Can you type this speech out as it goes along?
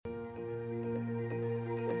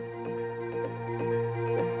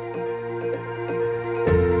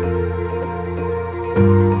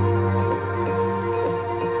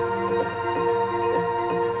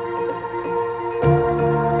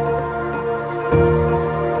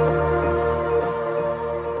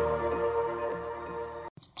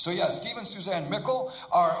So yeah, Steve and Suzanne Mickle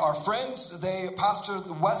are friends. They pastor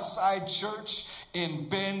the West Side Church in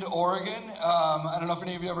Bend, Oregon. I don't know if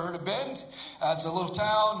any of you ever heard of Bend. It's a little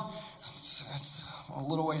town. It's a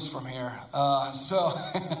little ways from here.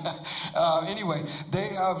 Anyway, they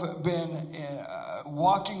have been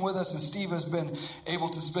walking with us, and Steve has been able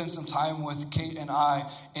to spend some time with Kate and I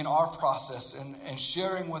in our process and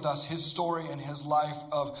sharing with us his story and his life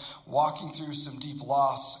of walking through some deep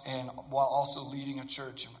loss, and while also leading a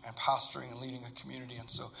church and pastoring and leading a community. And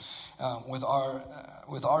so with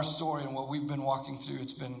our story and what we've been walking through,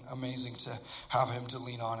 it's been amazing to have him to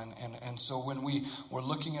lean on. And so when we were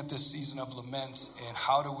looking at this season of lament and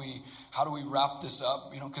how do we wrap this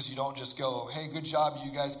up, because you don't just go, hey, good job,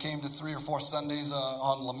 you guys came to 3 or 4 Sundays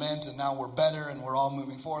on lament and now we're better and we're all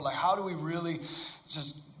moving forward. Like, how do we really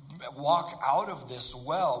just walk out of this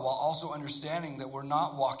well while also understanding that we're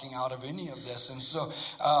not walking out of any of this? And so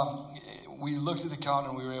we looked at the calendar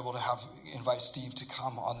and we were able to invite Steve to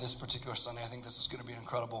come on this particular Sunday. I think this is going to be an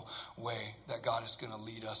incredible way that God is going to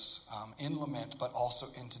lead us in lament, but also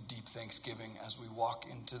into deep thanksgiving as we walk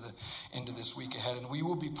into this week ahead. And we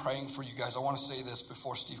will be praying for you guys. I want to say this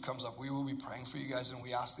before Steve comes up. We will be praying for you guys, and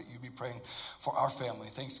we ask that you be praying for our family.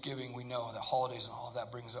 Thanksgiving, we know that holidays and all of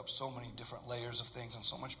that brings up so many different layers of things and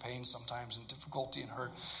so much pain sometimes and difficulty and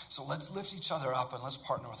hurt. So let's lift each other up and let's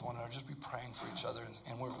partner with one another. Just be praying for each other,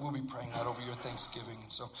 and we'll be praying that over your Thanksgiving.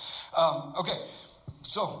 And so, okay.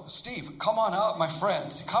 So, Steve, come on up, my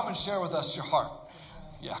friend. Come and share with us your heart.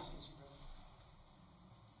 Yeah.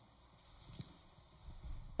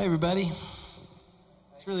 Hey, everybody.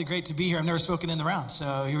 It's really great to be here. I've never spoken in the round,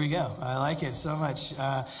 so here we go. I like it so much.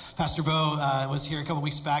 Pastor Bo was here a couple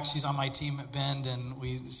weeks back. She's on my team at Bend, and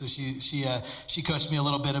she coached me a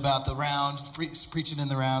little bit about the round, preaching in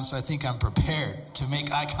the round. So I think I'm prepared to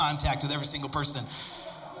make eye contact with every single person.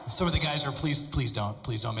 Some of the guys are, please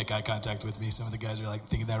don't make eye contact with me. Some of the guys are like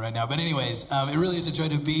thinking that right now. But anyways, it really is a joy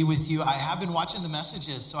to be with you. I have been watching the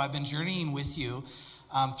messages, so I've been journeying with you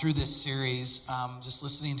through this series, just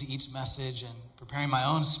listening to each message and preparing my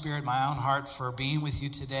own spirit, my own heart for being with you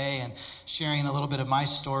today and sharing a little bit of my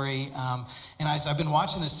story. And as I've been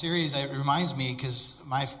watching this series, it reminds me, because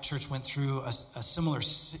my church went through a similar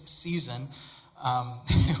season.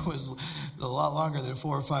 It was a lot longer than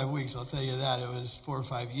 4 or 5 weeks, I'll tell you that. It was 4 or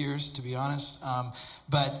 5 years, to be honest.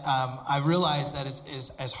 But I realized that it's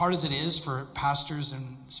as hard as it is for pastors and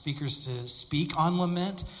speakers to speak on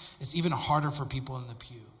lament, it's even harder for people in the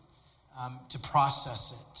pew to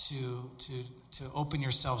process it, to open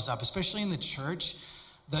yourselves up, especially in the church.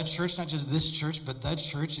 The church, not just this church, but the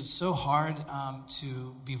church, it's so hard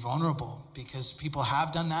to be vulnerable because people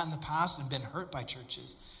have done that in the past and been hurt by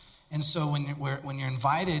churches. And so when you're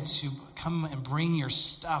invited to come and bring your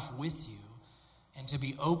stuff with you and to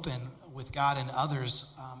be open with God and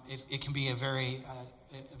others, it can be a very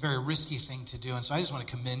risky thing to do. And so I just want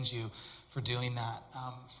to commend you for doing that,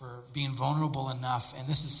 for being vulnerable enough. And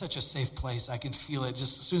this is such a safe place. I can feel it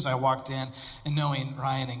just as soon as I walked in and knowing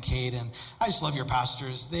Ryan and Kate. And I just love your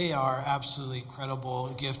pastors. They are absolutely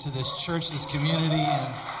incredible gift to this church, this community,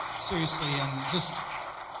 and seriously, and just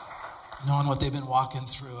knowing what they've been walking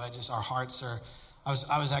through, our hearts are.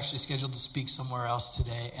 I was actually scheduled to speak somewhere else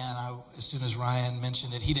today, and as soon as Ryan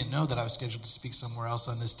mentioned it, he didn't know that I was scheduled to speak somewhere else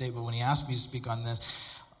on this date, but when he asked me to speak on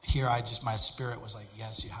this, here my spirit was like,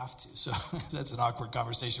 yes, you have to. So that's an awkward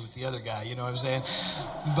conversation with the other guy, you know what I'm saying?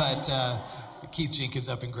 But Keith Jenkins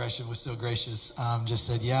up in Gresham was so gracious, just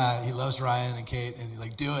said, yeah, he loves Ryan and Kate, and he's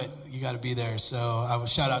like, do it, you got to be there. So I would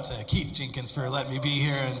shout out to Keith Jenkins for letting me be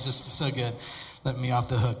here, and just so good. Let me off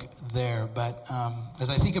the hook there. But as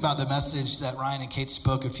I think about the message that Ryan and Kate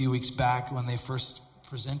spoke a few weeks back when they first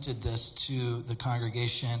presented this to the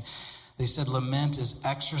congregation, they said lament is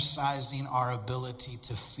exercising our ability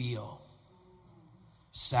to feel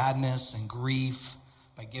sadness and grief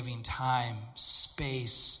by giving time,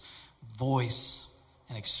 space, voice,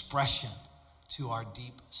 and expression to our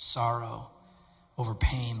deep sorrow over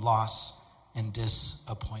pain, loss, and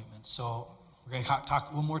disappointment. So we're going to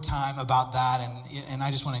talk one more time about that, and I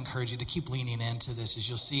just want to encourage you to keep leaning into this. As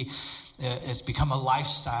you'll see, it's become a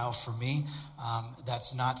lifestyle for me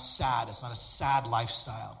that's not sad. It's not a sad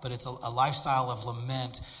lifestyle, but it's a lifestyle of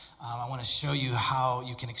lament. I want to show you how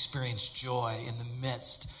you can experience joy in the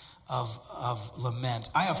midst of lament.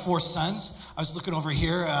 I have 4 sons. I was looking over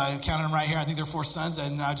here, counting them right here. I think they're 4 sons,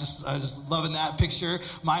 and I was loving that picture.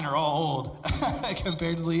 Mine are all old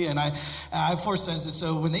comparatively, and I have 4 sons. And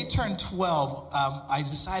so when they turned 12, I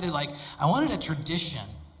decided I wanted a tradition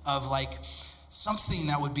of something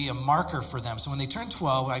that would be a marker for them. So when they turned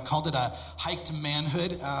 12, I called it a hike to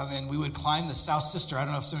manhood, and we would climb the South Sister. I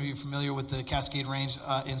don't know if some of you are familiar with the Cascade Range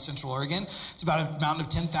in Central Oregon. It's about a mountain of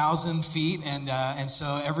 10,000 feet, and so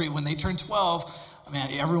when they turned 12, man,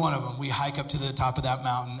 every one of them, we hike up to the top of that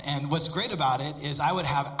mountain. And what's great about it is I would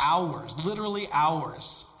have hours, literally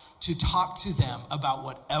hours, to talk to them about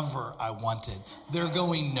whatever I wanted. They're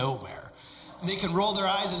going nowhere. They can roll their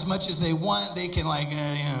eyes as much as they want. They can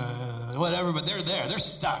whatever, but they're there. They're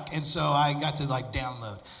stuck. And so I got to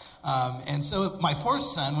download. And so my fourth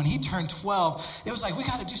son, when he turned 12, it was like, we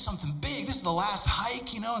got to do something big. This is the last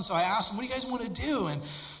hike, And so I asked them, what do you guys want to do? And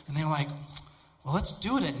they were like, well, let's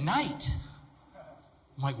do it at night.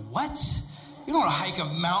 I'm like, what? You don't want to hike a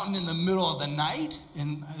mountain in the middle of the night?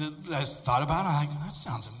 And I thought about it. I'm like, that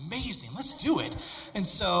sounds amazing. Let's do it. And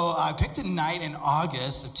so I picked a night in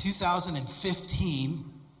August of 2015,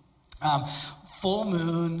 full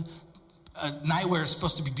moon, a night where it's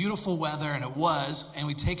supposed to be beautiful weather, and it was. And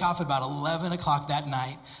we take off at about 11 o'clock that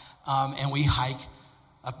night, and we hike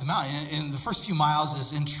up the mountain. And the first few miles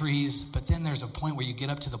is in trees, but then there's a point where you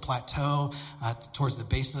get up to the plateau towards the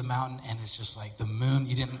base of the mountain, and it's just like the moon.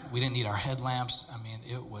 We didn't need our headlamps. I mean,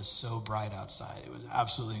 it was so bright outside. It was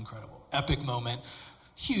absolutely incredible. Epic moment.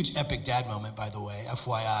 Huge epic dad moment, by the way.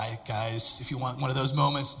 FYI, guys, if you want one of those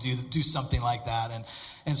moments, do something like that.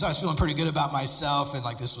 And so I was feeling pretty good about myself, and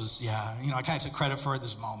this was, I kind of took credit for it.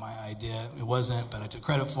 This is all my idea. It wasn't, but I took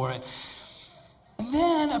credit for it. And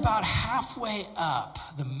then about halfway up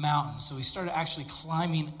the mountain, so we started actually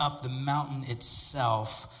climbing up the mountain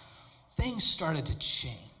itself, things started to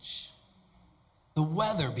change. The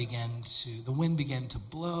wind began to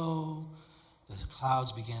blow, the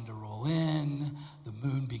clouds began to roll in, the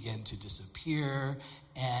moon began to disappear,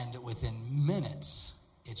 and within minutes,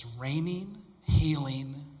 it's raining,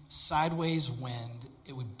 hailing, sideways wind.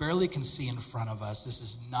 We barely can see in front of us. This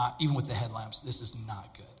is not, even with the headlamps, this is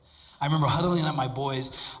not good. I remember huddling up my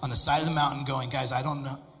boys on the side of the mountain going, guys, I don't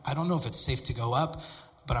know if it's safe to go up,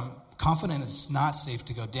 but I'm confident it's not safe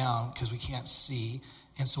to go down because we can't see.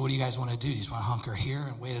 And so what do you guys want to do? Do you just want to hunker here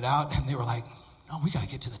and wait it out? And they were like, no, we got to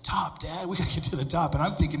get to the top, Dad. We got to get to the top. And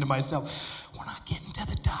I'm thinking to myself, we're not getting to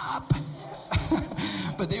the top.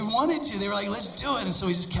 But they wanted to. They were like, let's do it. And so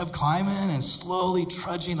we just kept climbing and slowly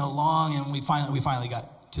trudging along. And we finally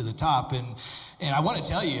got to the top. And I want to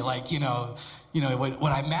tell you,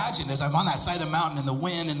 what I imagined as I'm on that side of the mountain and the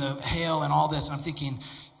wind and the hail and all this, I'm thinking,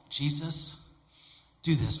 Jesus,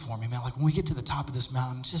 do this for me, man. When we get to the top of this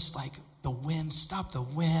mountain, just the wind, stop the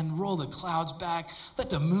wind, roll the clouds back, let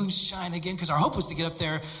the moon shine again, because our hope was to get up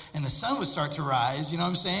there and the sun would start to rise, you know what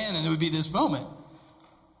I'm saying? And it would be this moment.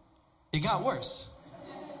 It got worse.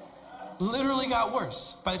 Literally got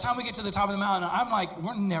worse. By the time we get to the top of the mountain, I'm like,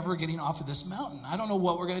 we're never getting off of this mountain. I don't know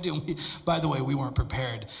what we're going to do. By the way, we weren't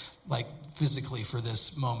prepared, physically for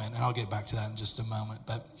this moment, and I'll get back to that in just a moment.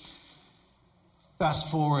 But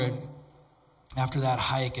fast forward, after that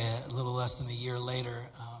hike, a little less than a year later,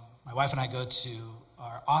 my wife and I go to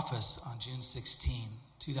our office on June 16,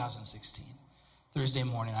 2016, Thursday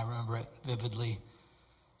morning. I remember it vividly.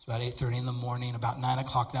 It's about 8:30 in the morning. About 9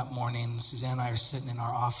 o'clock that morning, Suzanne and I are sitting in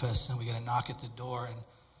our office, and we get a knock at the door, and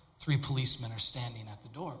 3 policemen are standing at the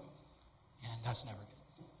door. And that's never good.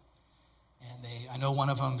 And I know one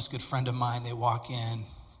of them is a good friend of mine. They walk in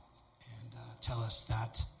and tell us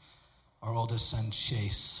that our oldest son,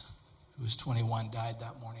 Chase, who was 21, died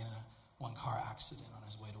that morning in a one-car accident on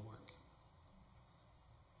his way to work.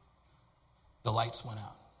 The lights went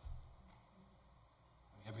out.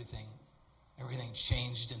 Everything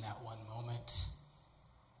changed in that one moment.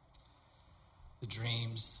 The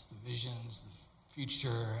dreams, the visions, the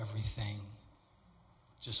future, everything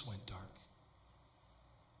just went dark.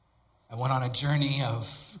 I went on a journey of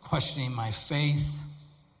questioning my faith.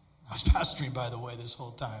 I was pastoring, by the way, this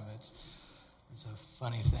whole time. It's a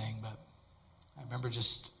funny thing, but I remember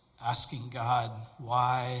just asking God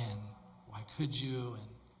why and why could you?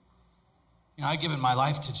 And I'd given my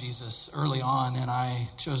life to Jesus early on, and I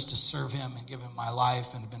chose to serve him and give him my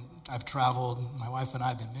life. And I've traveled. My wife and I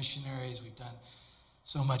have been missionaries. We've done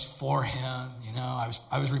so much for him.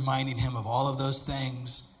 I was reminding him of all of those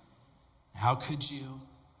things. How could you?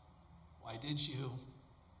 Why did you?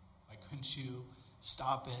 Why couldn't you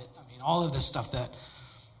stop it? All of this stuff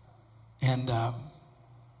and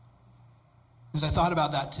as I thought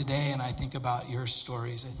about that today, and I think about your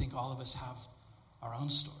stories, I think all of us have our own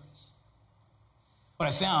stories. What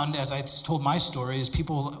I found as I told my story is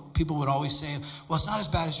people would always say, well, it's not as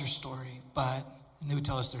bad as your story, and they would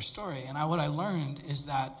tell us their story. And what I learned is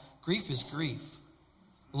that grief is grief.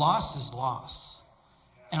 Loss is loss.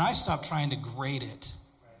 And I stopped trying to grade it.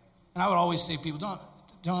 And I would always say to people,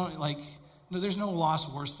 don't like, no, there's no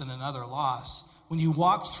loss worse than another loss. When you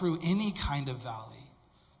walk through any kind of valley,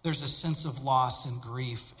 there's a sense of loss and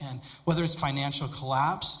grief. And whether it's financial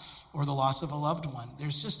collapse or the loss of a loved one,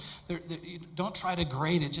 there's just, don't try to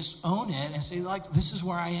grade it, just own it and say, like, this is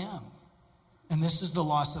where I am. And this is the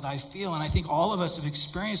loss that I feel. And I think all of us have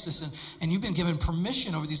experienced this. And you've been given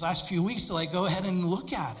permission over these last few weeks to like go ahead and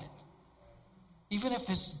look at it. Even if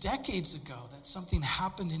it's decades ago that something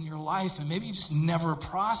happened in your life and maybe you just never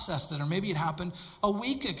processed it, or maybe it happened a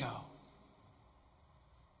week ago.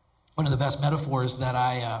 One of the best metaphors that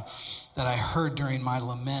I heard during my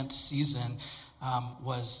lament season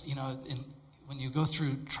was, when you go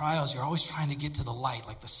through trials, you're always trying to get to the light.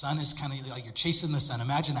 Like the sun is kind of like you're chasing the sun.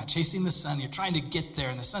 Imagine that, chasing the sun. You're trying to get there,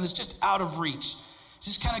 and the sun is just out of reach. It's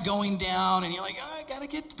just kind of going down, and you're like, I got to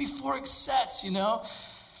get before it sets, And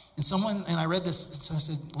I read this, it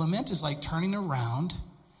said, lament is like turning around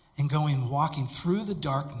and walking through the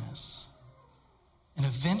darkness, and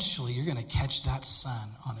eventually you're going to catch that sun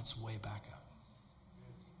on its way back up.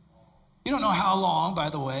 You don't know how long, by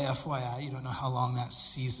the way, FYI, you don't know how long that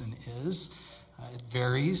season is. It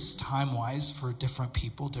varies time-wise for different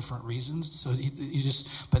people, different reasons. So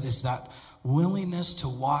but it's that willingness to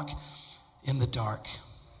walk in the dark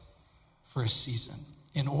for a season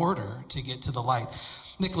in order to get to the light.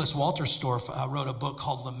 Nicholas Walterstorff wrote a book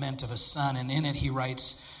called Lament of a Son, and in it he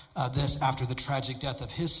writes this after the tragic death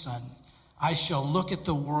of his son: I shall look at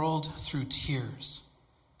the world through tears.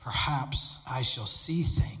 Perhaps I shall see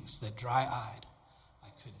things that dry-eyed I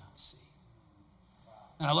could not see.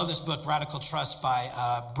 And I love this book, Radical Trust by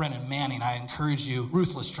Brennan Manning.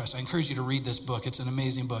 Ruthless Trust. I encourage you to read this book. It's an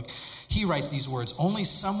amazing book. He writes these words: only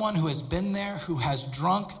someone who has been there, who has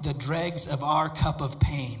drunk the dregs of our cup of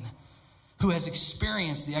pain, who has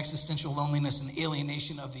experienced the existential loneliness and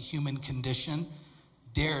alienation of the human condition,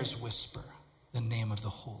 dares whisper the name of the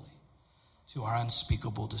holy to our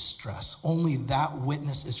unspeakable distress. Only that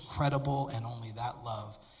witness is credible, and only that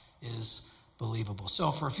love is believable.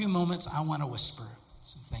 So for a few moments, I want to whisper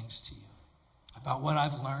some things to you about what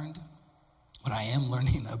I've learned, what I am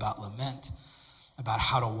learning about lament, about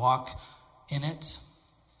how to walk in it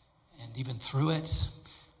and even through it,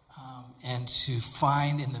 and to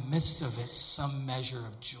find in the midst of it some measure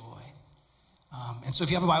of joy. And so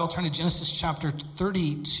if you have a Bible, turn to Genesis chapter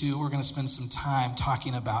 32. We're going to spend some time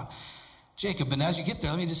talking about Jacob. And as you get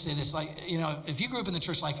there, let me just say this, if you grew up in the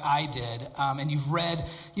church like I did, and you've read,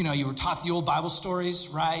 you were taught the old Bible stories,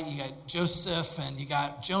 right? You got Joseph, and you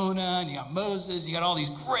got Jonah, and you got Moses, you got all these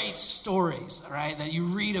great stories, right, that you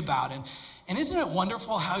read about. And isn't it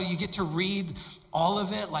wonderful how you get to read all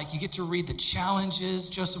of it? Like you get to read the challenges.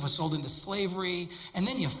 Joseph was sold into slavery, and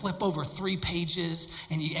then you flip over 3 pages,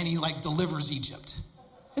 and he delivers Egypt.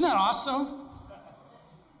 Isn't that awesome?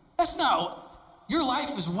 Your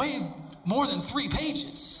life is way more than 3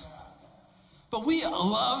 pages. But we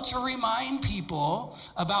love to remind people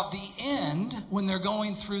about the end when they're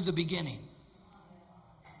going through the beginning.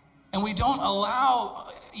 And we don't allow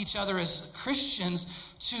each other as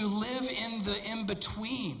Christians to live in the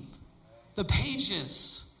in-between, the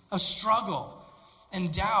pages of struggle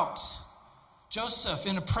and doubt. Joseph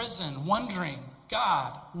in a prison wondering,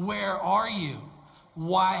 God, where are you?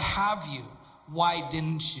 Why have you? Why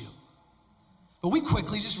didn't you? But we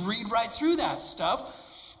quickly just read right through that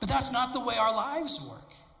stuff. But that's not the way our lives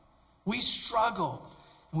work. We struggle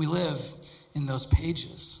and we live in those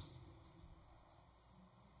pages.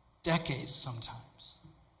 Decades sometimes.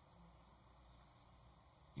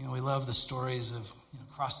 We love the stories of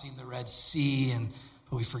crossing the Red Sea,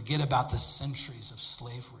 but we forget about the centuries of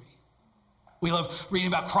slavery. We love reading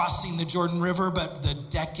about crossing the Jordan River, but the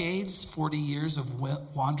decades, 40 years of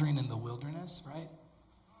wandering in the wilderness, right?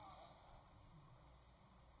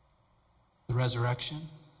 The resurrection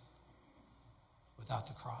without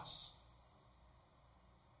the cross.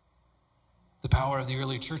 The power of the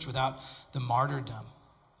early church without the martyrdom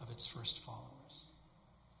of its first followers.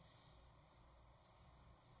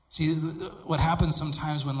 See, what happens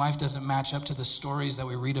sometimes when life doesn't match up to the stories that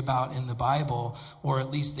we read about in the Bible, or at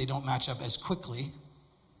least they don't match up as quickly,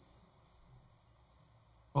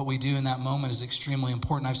 what we do in that moment is extremely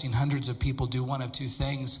important. I've seen hundreds of people do one of 2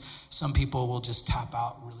 things. Some people will just tap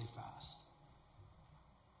out really fast.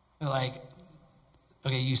 They're like,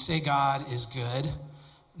 okay, you say God is good,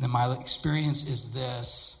 and then my experience is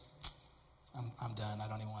this. I'm done. I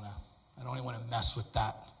don't even want to mess with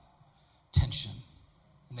that tension.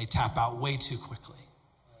 And they tap out way too quickly.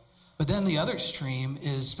 But then the other extreme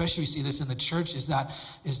is, especially we see this in the church, is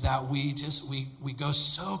that we go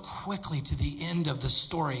so quickly to the end of the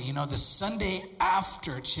story. You know, the Sunday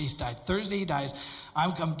after Chase died, Thursday he dies.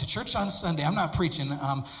 I'm coming to church on Sunday. I'm not preaching.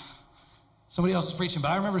 Somebody else is preaching, but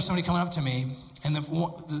I remember somebody coming up to me, and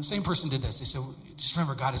the same person did this. They said, just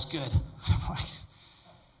remember, God is good. I'm like,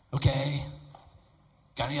 okay.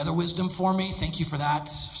 Got any other wisdom for me? Thank you for that.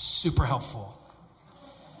 Super helpful.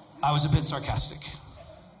 I was a bit sarcastic.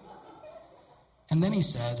 And then he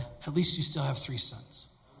said, at least you still have 3 sons.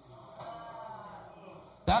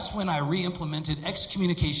 That's when I re-implemented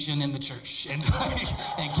excommunication in the church and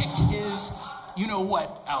kicked his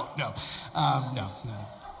you-know-what out. No.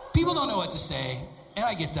 People don't know what to say, and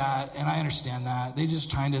I get that, and I understand that.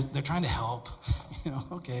 They're trying to help.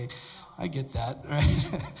 Okay, I get that,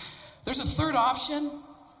 right? There's a third option,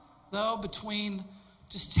 though, between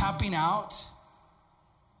just tapping out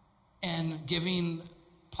and giving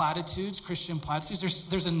platitudes, Christian platitudes.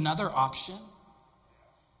 There's another option.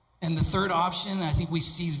 And the third option, I think we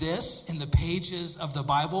see this in the pages of the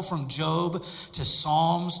Bible, from Job to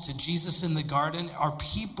Psalms to Jesus in the garden, are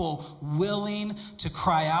people willing to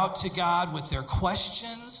cry out to God with their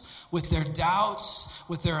questions, with their doubts,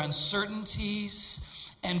 with their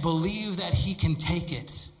uncertainties, and believe that he can take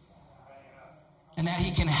it and that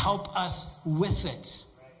he can help us with it.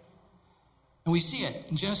 And we see it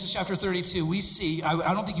in Genesis chapter 32. We see,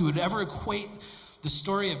 I don't think you would ever equate the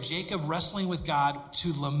story of Jacob wrestling with God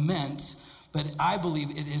to lament, but I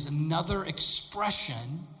believe it is another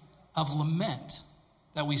expression of lament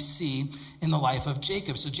that we see in the life of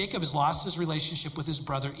Jacob. So Jacob has lost his relationship with his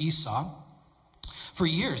brother Esau. For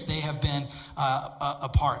years, they have been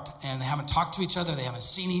apart and haven't talked to each other. They haven't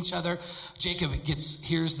seen each other. Jacob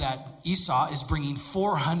hears that Esau is bringing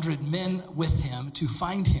 400 men with him to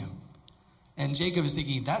find him. And Jacob is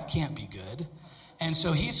thinking, that can't be good. And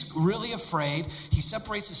so he's really afraid. He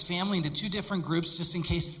separates his family into 2 different groups just in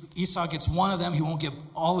case Esau gets one of them. He won't get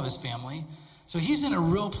all of his family. So he's in a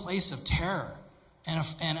real place of terror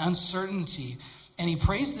and uncertainty. And he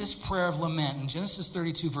prays this prayer of lament in Genesis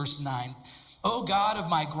 32, verse 9. O God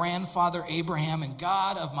of my grandfather Abraham and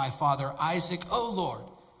God of my father Isaac, O Lord,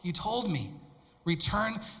 you told me,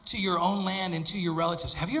 return to your own land and to your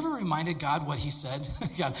relatives. Have you ever reminded God what he said?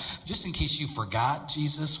 God, just in case you forgot,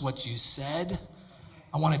 Jesus, what you said,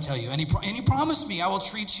 I want to tell you. And he promised me, I will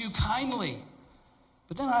treat you kindly.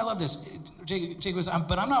 But then I love this. Jacob goes,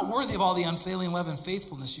 but I'm not worthy of all the unfailing love and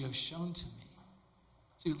faithfulness you have shown to me.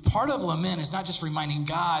 See, part of lament is not just reminding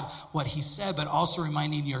God what he said, but also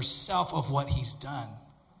reminding yourself of what he's done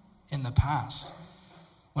in the past.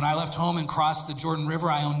 When I left home and crossed the Jordan River,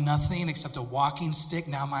 I owned nothing except a walking stick.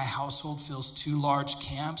 Now my household fills 2 large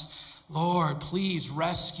camps. Lord, please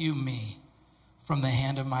rescue me from the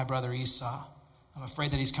hand of my brother Esau. I'm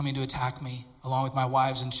afraid that he's coming to attack me along with my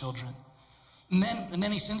wives and children. And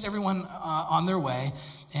then he sends everyone on their way,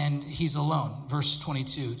 and he's alone. Verse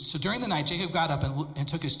 22. So during the night, Jacob got up and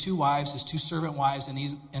took his 2 wives, his 2 servant wives, and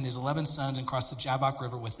his 11 sons, and crossed the Jabbok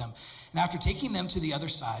River with them. And after taking them to the other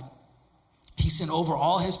side, he sent over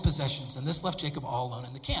all his possessions, and this left Jacob all alone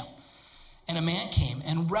in the camp. And a man came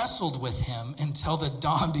and wrestled with him until the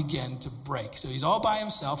dawn began to break. So he's all by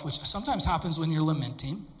himself, which sometimes happens when you're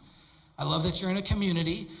lamenting. I love that you're in a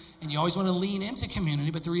community, and you always want to lean into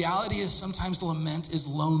community, but the reality is sometimes lament is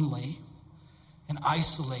lonely and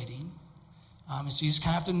isolating. And so you just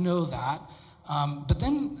kind of have to know that. But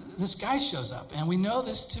then this guy shows up, and we know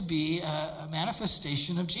this to be a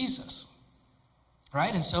manifestation of Jesus.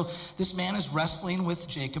 Right? And so this man is wrestling with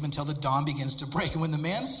Jacob until the dawn begins to break. And when the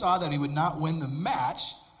man saw that he would not win the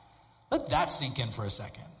match, let that sink in for a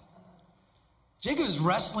second. Jacob is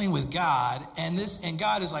wrestling with God, and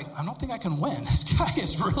God is like, I don't think I can win. This guy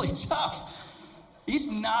is really tough. He's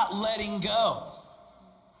not letting go.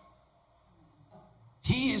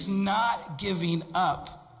 He is not giving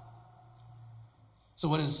up. So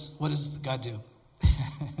what does God do?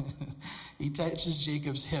 He touches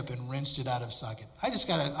Jacob's hip and wrenched it out of socket. I just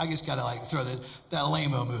gotta like throw that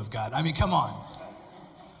lame-o move, God. I mean, come on.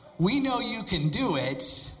 We know you can do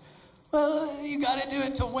it. Well, you gotta do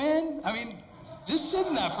it to win. I mean, just sit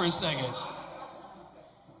in that for a second.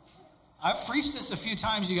 I've preached this a few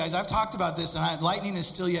times, you guys. I've talked about this, and lightning is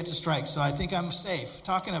still yet to strike, so I think I'm safe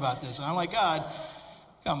talking about this. And I'm like, God,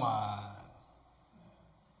 come on.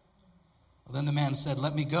 Well, then the man said,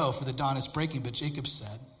 let me go, for the dawn is breaking. But Jacob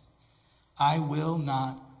said, I will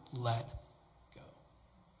not let go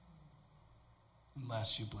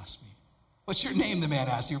unless you bless me. What's your name, the man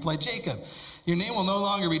asked. He replied, Jacob. Your name will no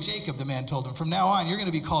longer be Jacob, the man told him. From now on, you're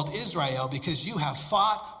going to be called Israel, because you have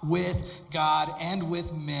fought with God and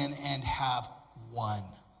with men and have won.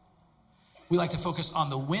 We like to focus on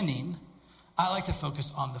the winning. I like to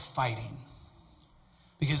focus on the fighting.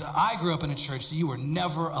 Because I grew up in a church that you were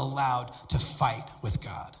never allowed to fight with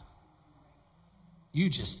God. You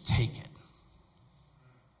just take it.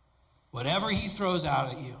 Whatever he throws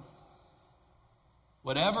out at you,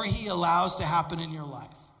 whatever he allows to happen in your life,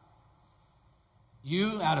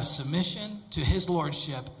 you, out of submission to his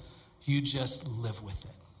lordship, you just live with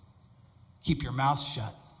it. Keep your mouth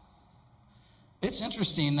shut. It's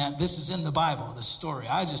interesting that this is in the Bible, this story.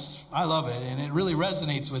 I love it, and it really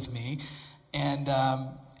resonates with me.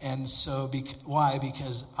 And so, why?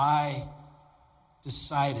 Because I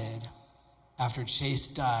decided after Chase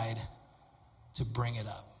died to bring it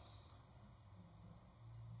up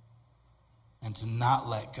and to not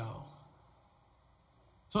let go.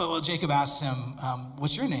 So, well, Jacob asked him,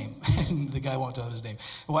 what's your name? And the guy won't tell him his name.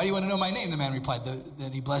 Why do you want to know my name? The man replied.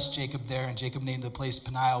 Then he blessed Jacob there, and Jacob named the place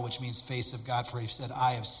Peniel, which means face of God, for he said,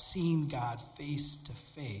 I have seen God face to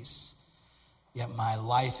face, yet my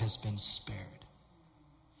life has been spared.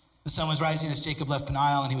 The sun was rising as Jacob left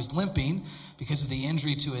Peniel, and he was limping because of the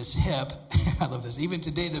injury to his hip. I love this. Even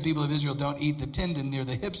today, the people of Israel don't eat the tendon near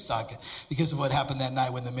the hip socket because of what happened that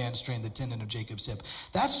night when the man strained the tendon of Jacob's hip.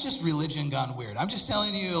 That's just religion gone weird. I'm just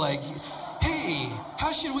telling you, like, hey,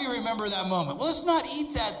 how should we remember that moment? Well, let's not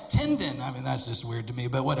eat that tendon. I mean, that's just weird to me,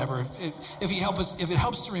 but whatever. If it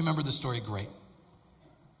helps to remember the story, great.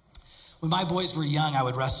 When my boys were young, I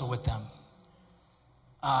would wrestle with them.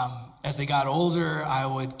 As they got older, I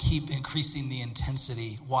would keep increasing the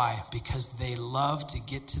intensity. Why? Because they love to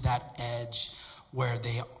get to that edge where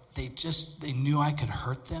they knew I could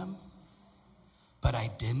hurt them, but I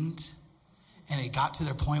didn't. And it got to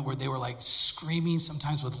their point where they were like screaming,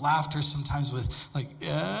 sometimes with laughter, sometimes with like,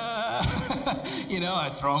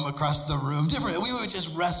 I'd throw them across the room. Different. We would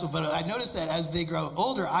just wrestle. But I noticed that as they grow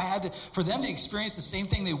older, for them to experience the same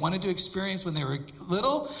thing they wanted to experience when they were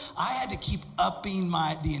little, I had to keep upping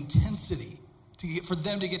the intensity for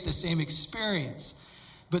them to get the same experience.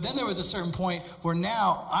 But then there was a certain point where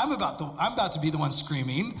now I'm about to be the one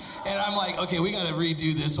screaming, and I'm like, okay, we got to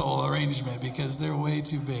redo this whole arrangement because they're way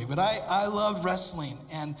too big. But I loved wrestling,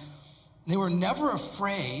 and they were never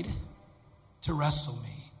afraid to wrestle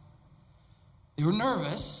me. They were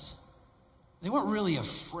nervous. They weren't really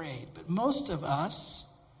afraid, but most of us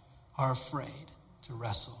are afraid to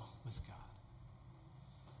wrestle with God,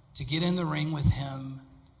 to get in the ring with him,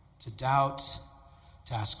 to doubt,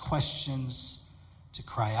 to ask questions, to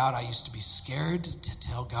cry out. I used to be scared to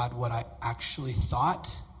tell God what I actually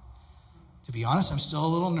thought. To be honest, I'm still a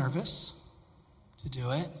little nervous to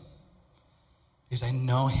do it because I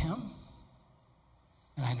know him,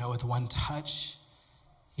 and I know with one touch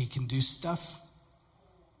he can do stuff.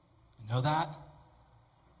 I know that.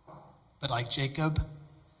 But like Jacob,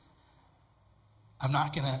 I'm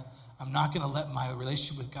not gonna let my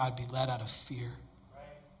relationship with God be led out of fear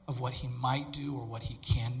of what he might do or what he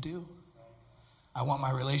can do. I want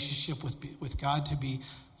my relationship with God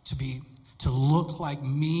to look like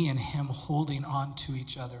me and him holding on to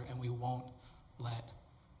each other, and we won't let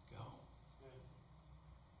go.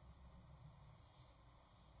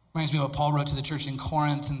 Reminds me of what Paul wrote to the church in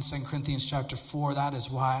Corinth in 2 Corinthians chapter 4. That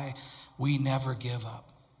is why we never give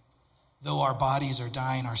up. Though our bodies are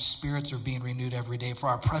dying, our spirits are being renewed every day. For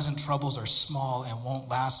our present troubles are small and won't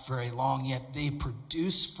last very long, yet they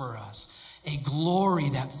produce for us a glory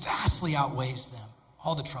that vastly outweighs them,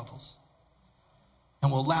 all the troubles,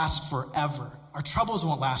 and will last forever. Our troubles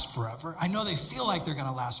won't last forever. I know they feel like they're going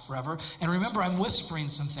to last forever. And remember, I'm whispering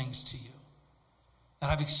some things to you that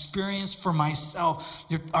I've experienced for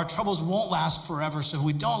myself. Our troubles won't last forever. So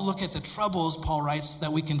we don't look at the troubles, Paul writes,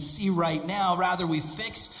 that we can see right now. Rather, we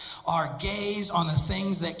fix our gaze on the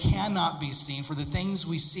things that cannot be seen. For the things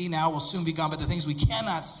we see now will soon be gone, but the things we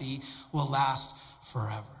cannot see will last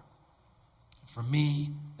forever. For me,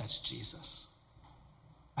 that's Jesus.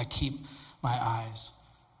 I keep my eyes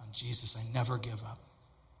on Jesus. I never give up.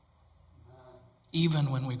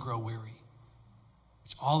 Even when we grow weary,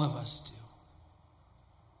 which all of us do.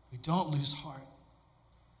 We don't lose heart.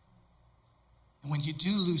 And when you do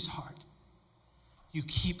lose heart, you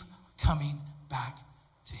keep coming back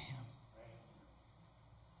to him.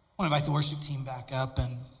 I want to invite the worship team back up.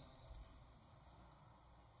 And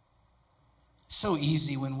it's so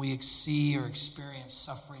easy when we see or experience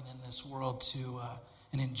suffering in this world to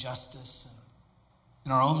an injustice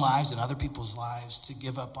in our own lives and other people's lives to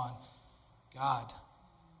give up on God.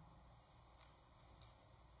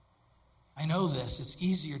 I know this. It's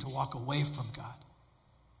easier to walk away from God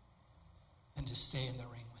than to stay in the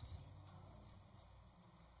ring with him.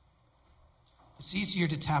 It's easier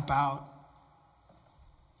to tap out.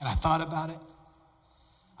 And I thought about it.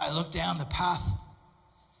 I look down the path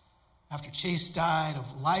after Chase died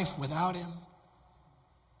of life without him,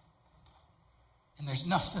 and there's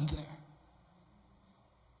nothing there.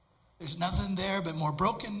 There's nothing there but more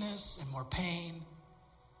brokenness and more pain.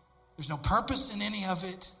 There's no purpose in any of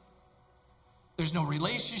it. There's no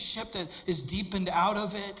relationship that is deepened out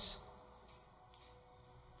of it.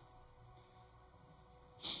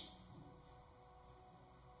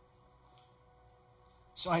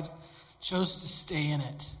 So I chose to stay in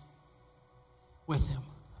it with him.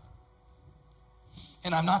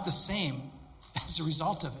 And I'm not the same as a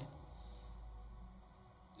result of it.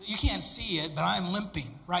 You can't see it, but I'm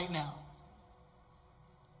limping right now.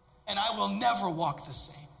 And I will never walk the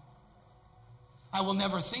same. I will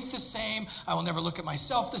never think the same. I will never look at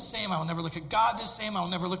myself the same. I will never look at God the same. I will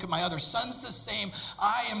never look at my other sons the same.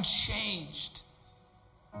 I am changed.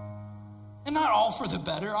 And not all for the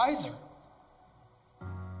better either.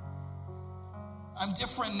 I'm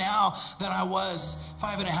different now than I was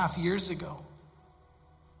 5.5 years ago.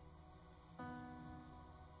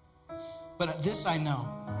 But at this I know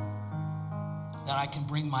that I can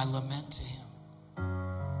bring my lament to him.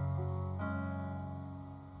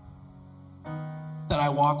 That I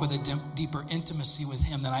walk with a deeper intimacy with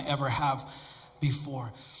him than I ever have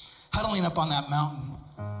before. Huddling up on that mountain,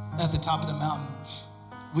 at the top of the mountain,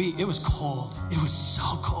 it was cold. It was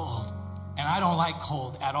so cold. And I don't like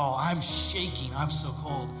cold at all. I'm shaking. I'm so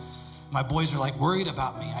cold. My boys are like worried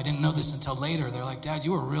about me. I didn't know this until later. They're like, Dad,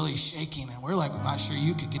 you were really shaking. And we're like, I'm not sure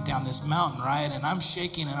you could get down this mountain, right? And I'm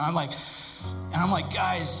shaking, and I'm like,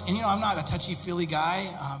 guys, and I'm not a touchy-feely guy.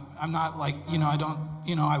 I'm not like,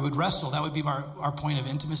 I would wrestle. That would be our point of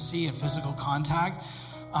intimacy and physical contact.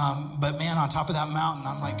 But man, on top of that mountain,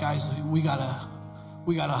 I'm like, guys, we gotta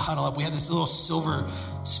huddle up. We had this little silver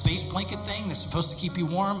space blanket thing that's supposed to keep you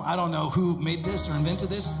warm. I don't know who made this or invented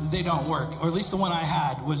this. They don't work, or at least the one I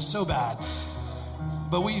had was so bad.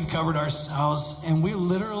 But we covered ourselves, and we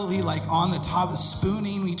literally like on the top,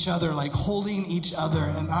 spooning each other, like holding each other.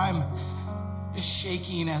 And I'm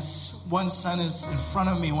shaking as one son is in front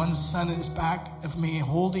of me, one son is back of me,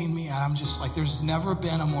 holding me. And I'm just like, there's never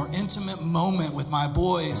been a more intimate moment with my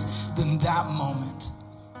boys than that moment.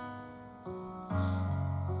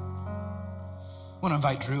 I want to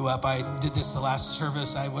invite Drew up. I did this the last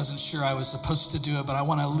service. I wasn't sure I was supposed to do it, but I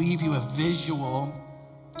want to leave you a visual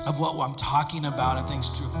of what I'm talking about. And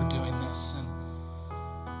thanks, Drew, for doing this.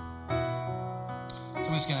 And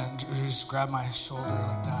so I'm just going to just grab my shoulder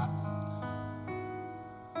like that.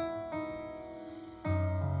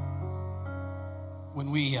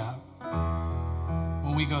 When we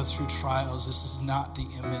go through trials, this is not the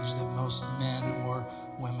image that most men or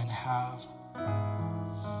women have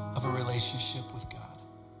of a relationship with God.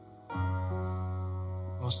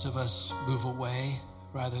 Most of us move away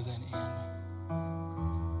rather than in.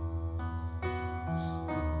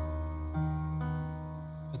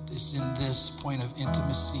 But in this point of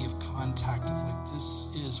intimacy, of contact, of like, this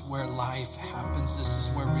is where life happens. This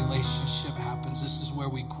is where relationship happens. This is where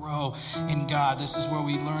we grow in God. This is where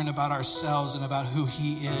we learn about ourselves and about who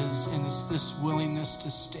he is. And it's this willingness to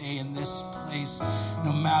stay in this place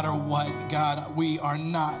no matter what. God, we are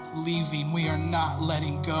not leaving. We are not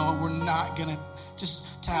letting go. We're not going to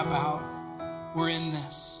just tap out. We're in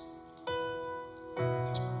this.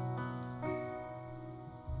 Thanks, bro.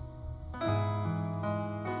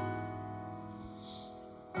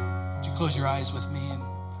 Would you close your eyes with me? And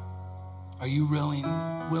are you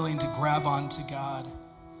willing to grab onto God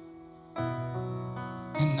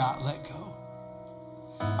and not let go?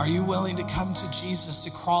 Are you willing to come to Jesus,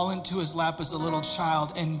 to crawl into his lap as a little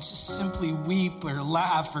child and just simply weep or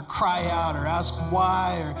laugh or cry out or ask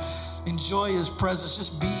why or enjoy his presence?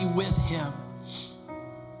 Just be with him.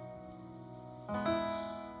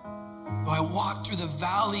 Though I walk through the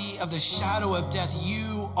valley of the shadow of death,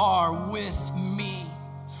 you are with me.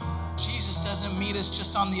 Jesus doesn't meet us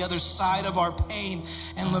just on the other side of our pain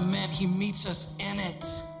and lament. He meets us in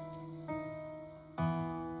it.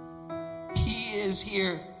 He is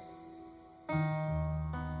here.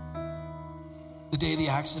 The day the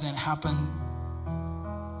accident happened,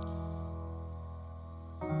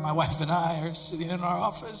 my wife and I are sitting in our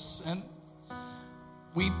office and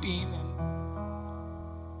weeping, and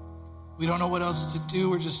we don't know what else to do.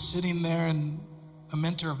 We're just sitting there, and a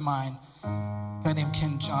mentor of mine, a guy named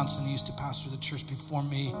Ken Johnson, he used to pastor the church before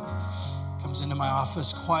me, comes into my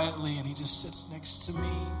office quietly, and he just sits next to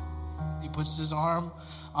me. He puts his arm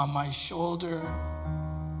on my shoulder,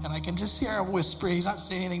 and I can just hear him whispering. He's not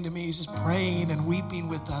saying anything to me. He's just praying and weeping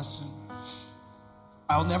with us. And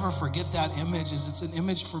I'll never forget that image. It's an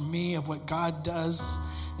image for me of what God does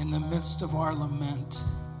in the midst of our lament.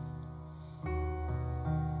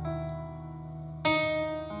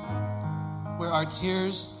 where our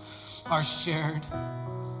tears are shared.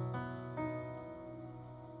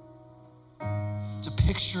 It's a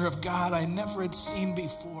picture of God I never had seen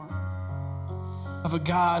before, of a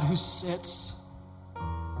God who sits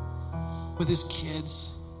with his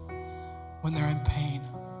kids when they're in pain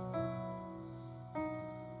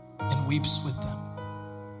and weeps with them.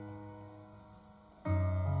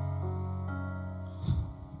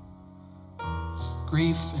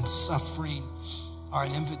 Grief and suffering are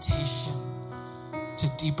an invitation to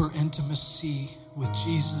deeper intimacy with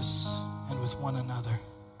Jesus and with one another.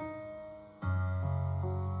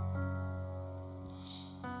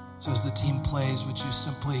 So as the team plays, would you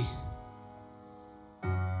simply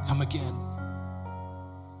come again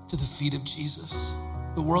to the feet of Jesus?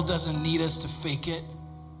 The world doesn't need us to fake it.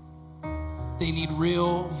 They need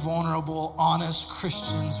real, vulnerable, honest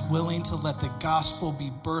Christians willing to let the gospel be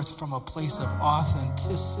birthed from a place of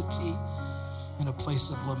authenticity and a place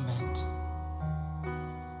of lament.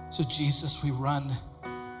 So Jesus, we run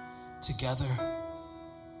together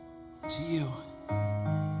to you.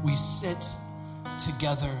 We sit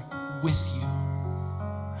together with you.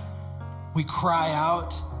 We cry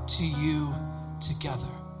out to you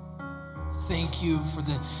together. Thank you for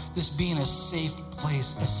this being a safe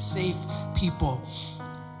place, a safe people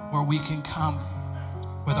where we can come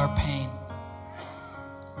with our pain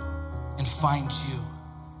and find you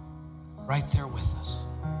right there with us.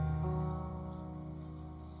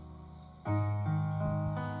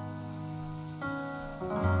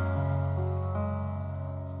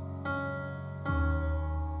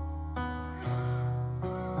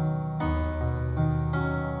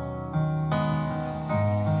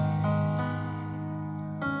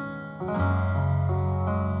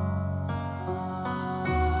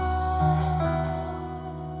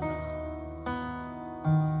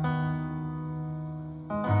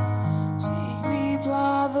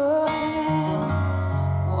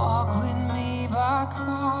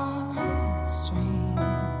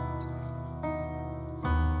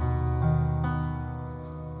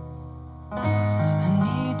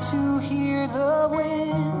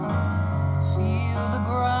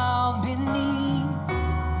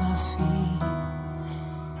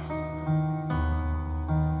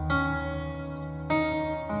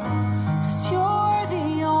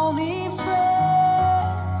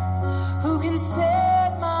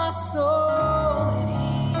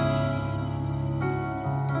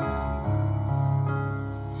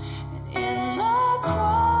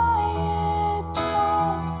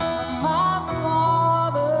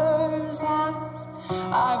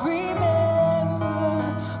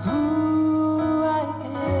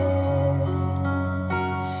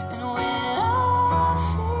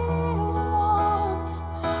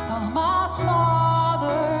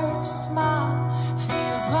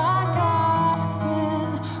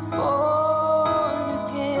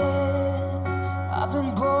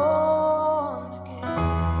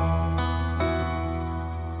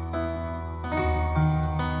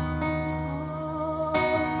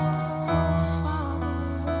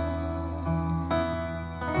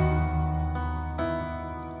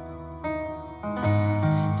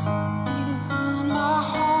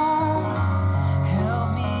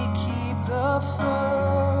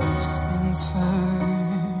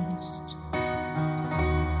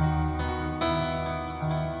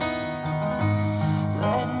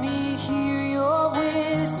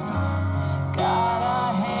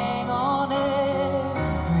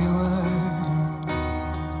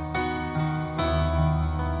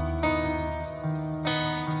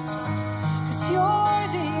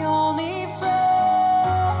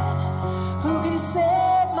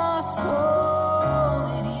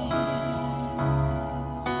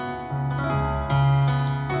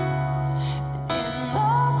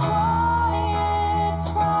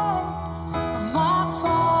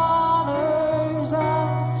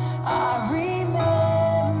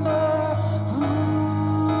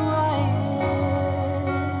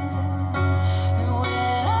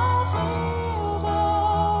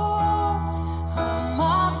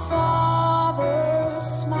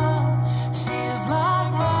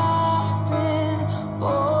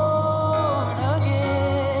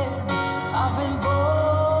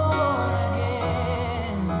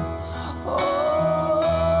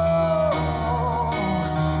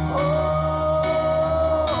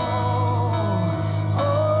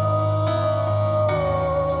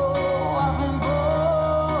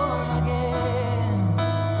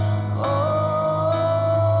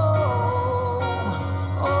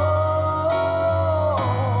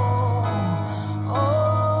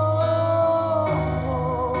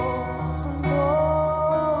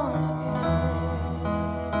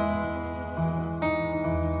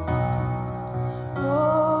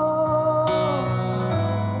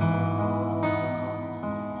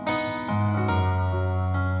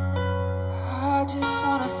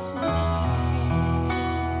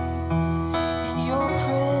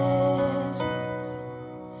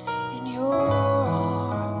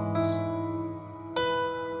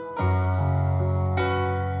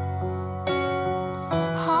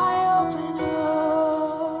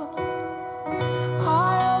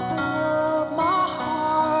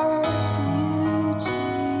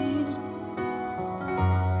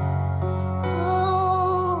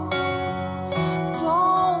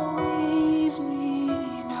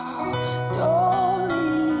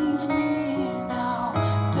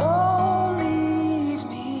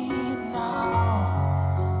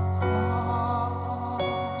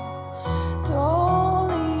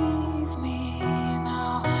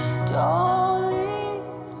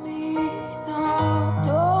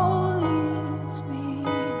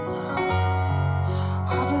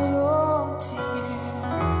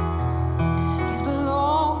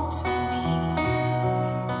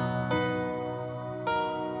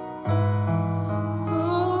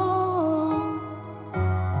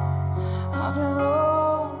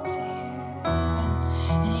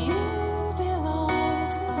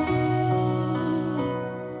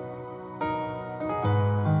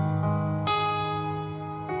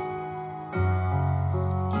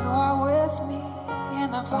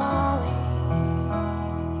 the valley.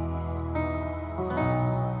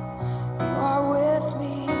 You are with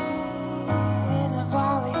me in the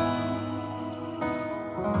valley.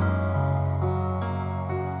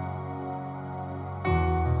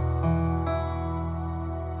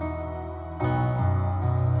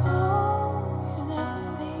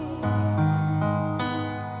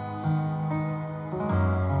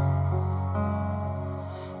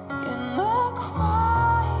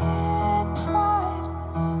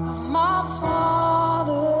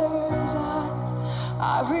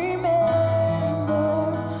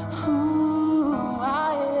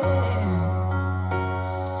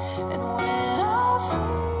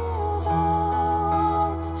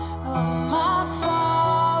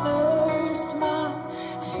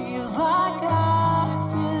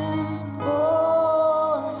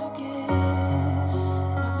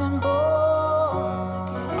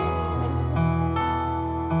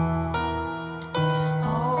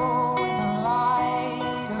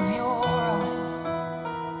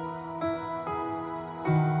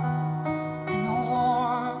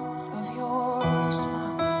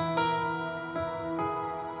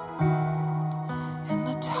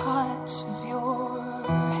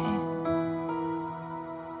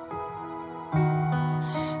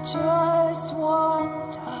 Just one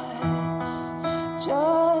touch,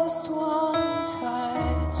 just one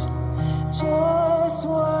touch, just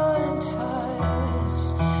one touch,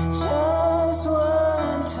 just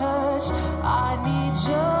one touch. I need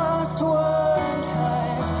just one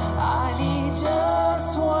touch. I need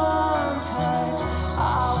just one touch.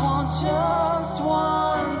 I want just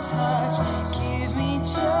one touch. Give me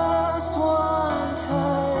just one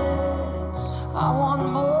touch. I want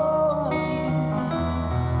more.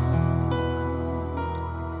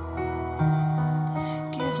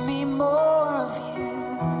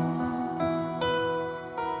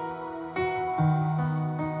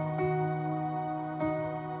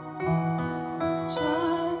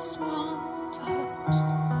 Just one touch.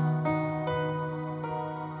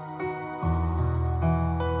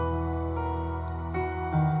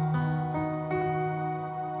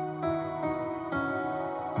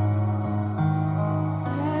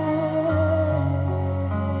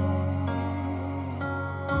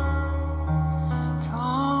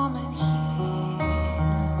 Come and heal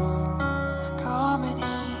us. Come and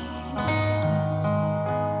heal us.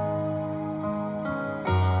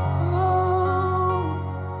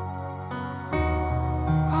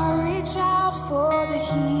 Reach out for the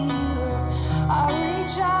healer. I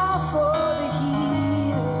reach out for the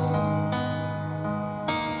healer.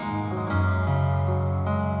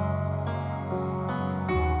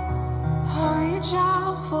 I reach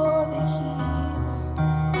out for the healer.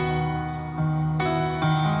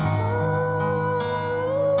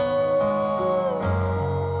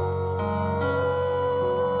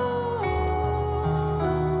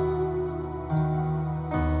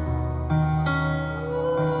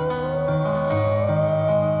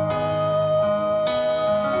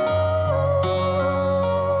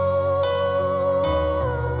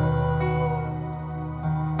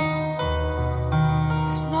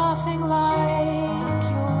 There's nothing like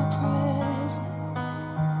your presence.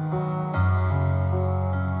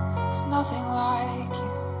 There's nothing like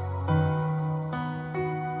you.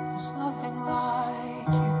 There's nothing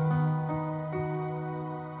like you.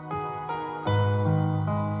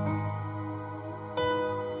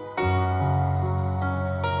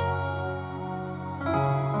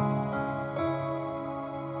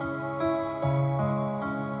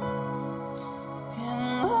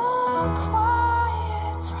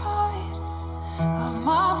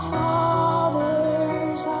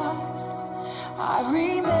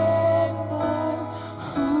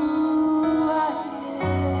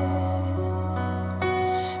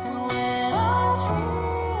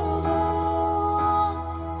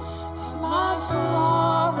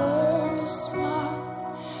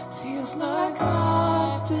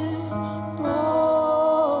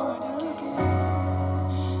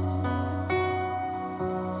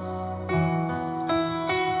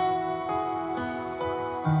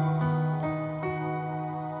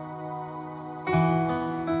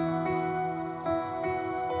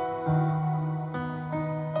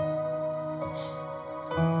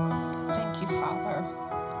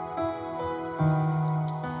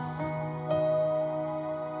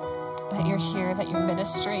 That you're here, that you're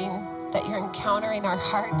ministering, that you're encountering our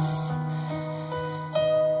hearts.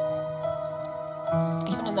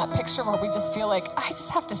 Even in that picture where we just feel like, I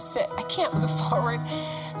just have to sit, I can't move forward,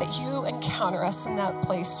 that you encounter us in that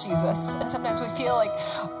place, Jesus. And sometimes we feel like,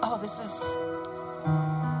 oh, this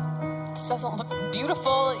doesn't look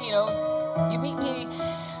beautiful. You know, you meet me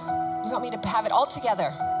you want me to have it all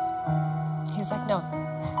together? He's like, no.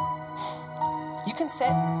 You can sit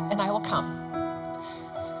and I will come.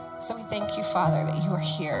 So we thank you, Father, that you are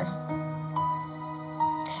here.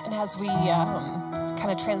 And as we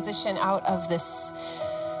kind of transition out of this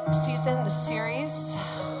season, this series,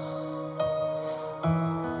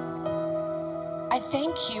 I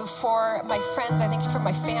thank you for my friends. I thank you for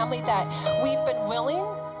my family that we've been willing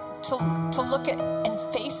to look at and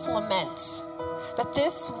face lament. That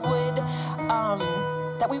this would,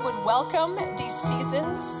 that we would welcome these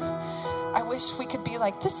seasons. I wish we could be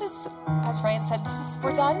like, this is, as Ryan said,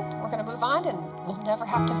 we're done. We're going to move on and we'll never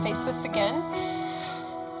have to face this again.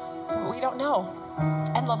 But we don't know.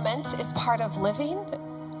 And lament is part of living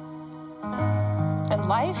and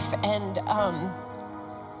life. And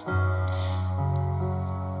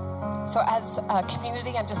so as a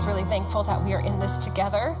community, I'm just really thankful that we are in this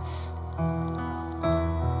together.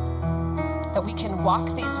 That we can walk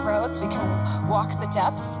these roads, we can walk the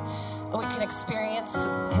depth, and we can experience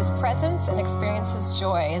his presence and experience his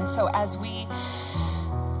joy. And so as we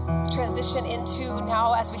transition into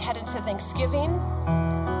now, as we head into Thanksgiving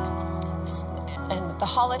and the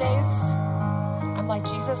holidays, I'm like,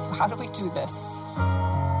 Jesus, how do we do this?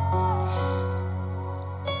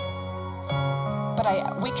 But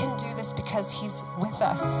we can do this because he's with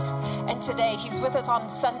us. And today, he's with us on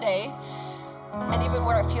Sunday. And even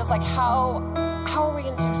where it feels like, how are we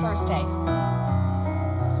going to do Thursday?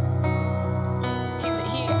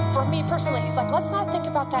 For me personally, he's like, let's not think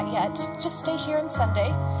about that yet. Just stay here on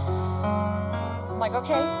Sunday. I'm like,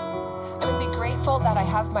 okay. I'm going to be grateful that I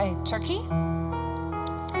have my turkey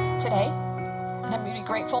today. And I'm going to be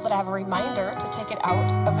grateful that I have a reminder to take it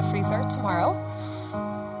out of the freezer tomorrow.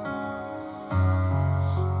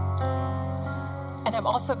 And I'm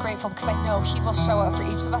also grateful because I know he will show up for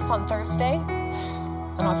each of us on Thursday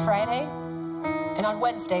and on Friday and on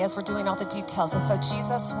Wednesday as we're doing all the details. And so,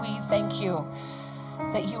 Jesus, we thank you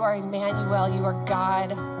that you are Emmanuel, you are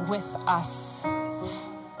God with us.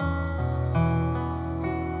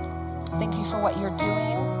 Thank you for what you're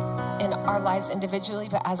doing in our lives individually,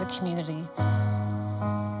 but as a community.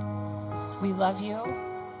 We love you,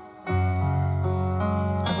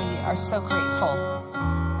 and we are so grateful.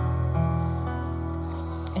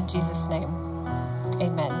 In Jesus' name,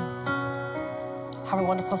 amen. Have a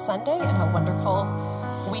wonderful Sunday and a wonderful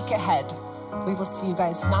week ahead. We will see you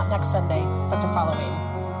guys not next Sunday, but the following.